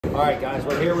All right, guys,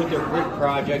 we're here with your brick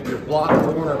project, your block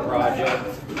corner project,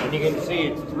 and you can see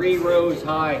it's 3 rows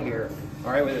high here,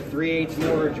 all right, with a 3/8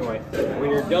 mortar joint. When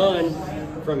you're done,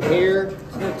 from here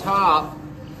to the top,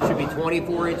 it should be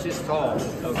 24 inches tall,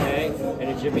 okay? And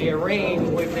it should be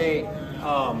arranged with a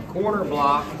corner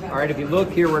block. All right, if you look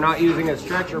here, we're not using a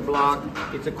stretcher block.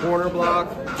 It's a corner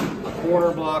block,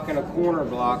 and a corner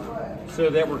block, so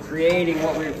that we're creating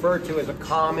what we refer to as a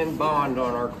common bond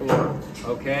on our corner,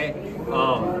 okay?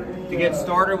 To get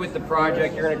started with the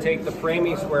project, you're gonna take the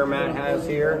framing square Matt has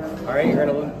here, all right? You're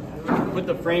gonna put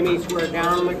the framing square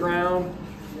down on the ground,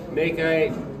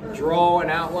 draw an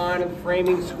outline of the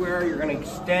framing square. You're gonna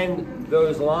extend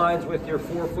those lines with your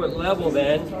 4-foot level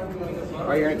then. All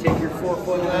right, you're gonna take your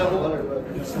 4-foot level,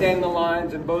 extend the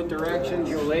lines in both directions.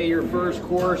 You'll lay your first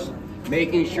course,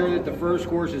 making sure that the first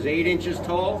course is 8 inches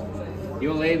tall.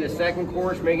 You'll lay the second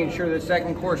course, making sure the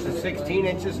second course is 16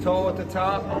 inches tall at the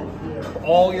top.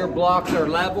 All your blocks are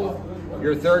level.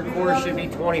 Your third course should be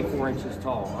 24 inches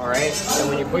tall, all right? And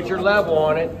when you put your level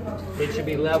on it, it should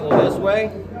be level this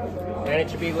way, and it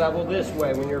should be level this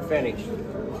way when you're finished.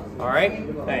 All right,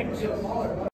 thanks.